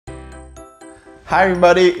Hi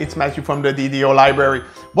everybody, it's Matthew from the DDO Library.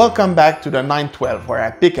 Welcome back to the 912 where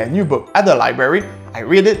I pick a new book at the library, I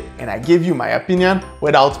read it, and I give you my opinion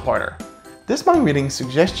without spoiler. This month reading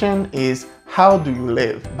suggestion is How Do You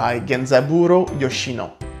Live by Genzaburo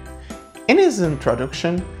Yoshino. In his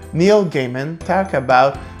introduction, Neil Gaiman talked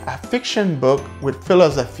about a fiction book with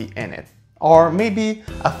philosophy in it, or maybe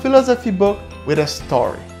a philosophy book with a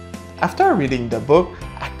story. After reading the book,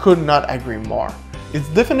 I could not agree more. It's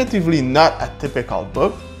definitively not a typical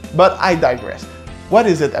book, but I digress. What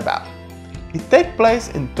is it about? It takes place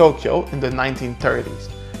in Tokyo in the 1930s.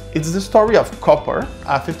 It's the story of Copper,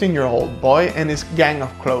 a 15-year-old boy, and his gang of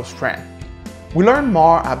close friends. We learn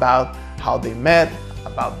more about how they met,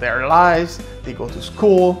 about their lives, they go to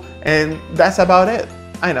school, and that's about it.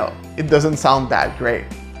 I know, it doesn't sound that great.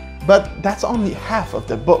 But that's only half of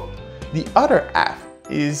the book. The other half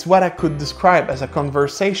is what I could describe as a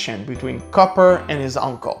conversation between Copper and his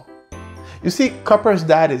uncle. You see, Copper's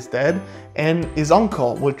dad is dead, and his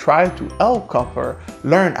uncle will try to help Copper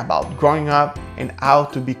learn about growing up and how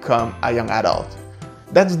to become a young adult.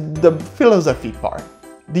 That's the philosophy part.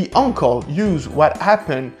 The uncle used what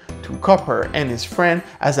happened to Copper and his friend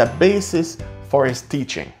as a basis for his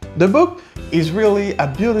teaching. The book is really a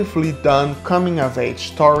beautifully done coming-of-age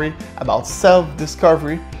story about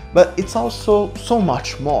self-discovery, but it's also so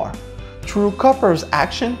much more. Through Copper's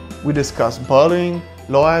action, we discuss bullying,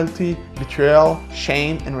 loyalty, betrayal,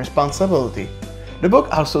 shame, and responsibility. The book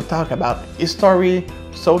also talks about history,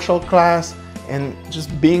 social class, and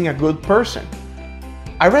just being a good person.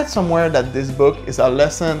 I read somewhere that this book is a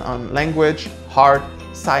lesson on language, art,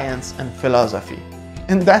 science, and philosophy.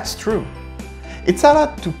 And that's true. It's a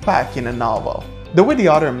lot to pack in a novel. The way the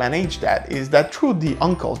author managed that is that through the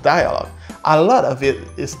uncle's dialogue, a lot of it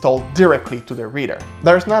is told directly to the reader.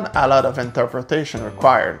 There's not a lot of interpretation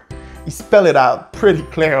required. He spells it out pretty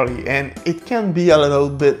clearly, and it can be a little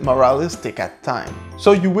bit moralistic at times.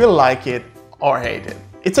 So you will like it or hate it.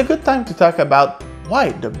 It's a good time to talk about why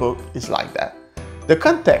the book is like that. The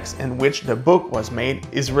context in which the book was made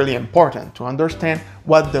is really important to understand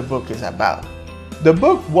what the book is about. The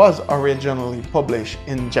book was originally published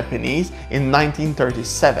in Japanese in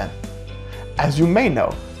 1937. As you may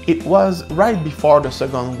know, it was right before the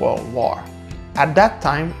Second World War. At that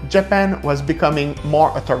time, Japan was becoming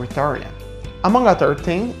more authoritarian. Among other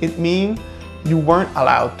things, it means you weren't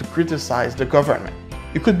allowed to criticize the government.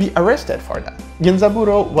 You could be arrested for that.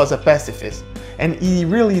 Genzaburo was a pacifist, and he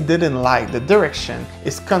really didn't like the direction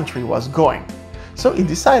his country was going. So he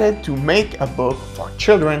decided to make a book for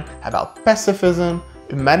children about pacifism,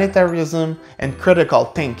 humanitarianism, and critical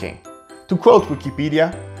thinking. To quote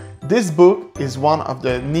Wikipedia, this book is one of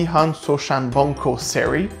the Nihon Soshan Bunko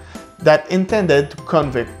series that intended to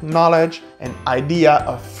convey knowledge and idea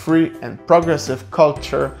of free and progressive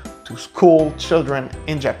culture to school children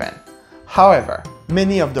in Japan. However,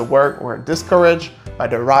 many of the work were discouraged by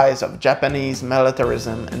the rise of Japanese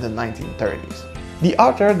militarism in the 1930s. The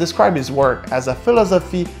author described his work as a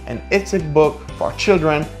philosophy and ethic book for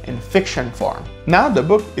children in fiction form. Now the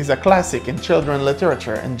book is a classic in children's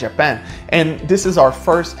literature in Japan, and this is our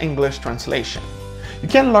first English translation. You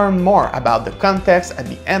can learn more about the context at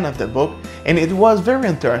the end of the book, and it was very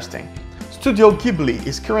interesting. Studio Ghibli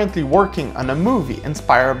is currently working on a movie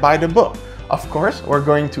inspired by the book. Of course, we're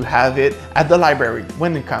going to have it at the library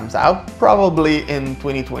when it comes out, probably in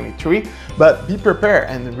 2023, but be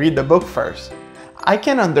prepared and read the book first. I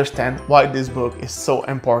can understand why this book is so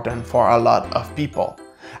important for a lot of people.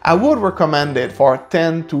 I would recommend it for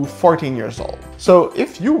 10 to 14 years old. So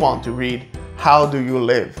if you want to read How Do You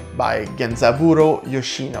Live by Genzaburo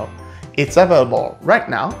Yoshino, it's available right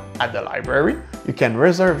now at the library. You can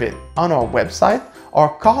reserve it on our website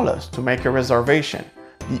or call us to make a reservation.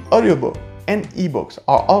 The audiobook and ebooks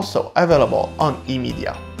are also available on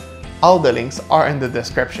eMedia. All the links are in the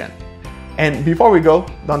description. And before we go,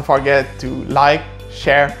 don't forget to like,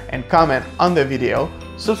 share, and comment on the video,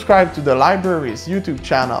 subscribe to the library's YouTube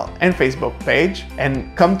channel and Facebook page,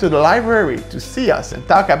 and come to the library to see us and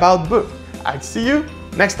talk about books. I'll see you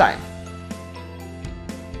next time.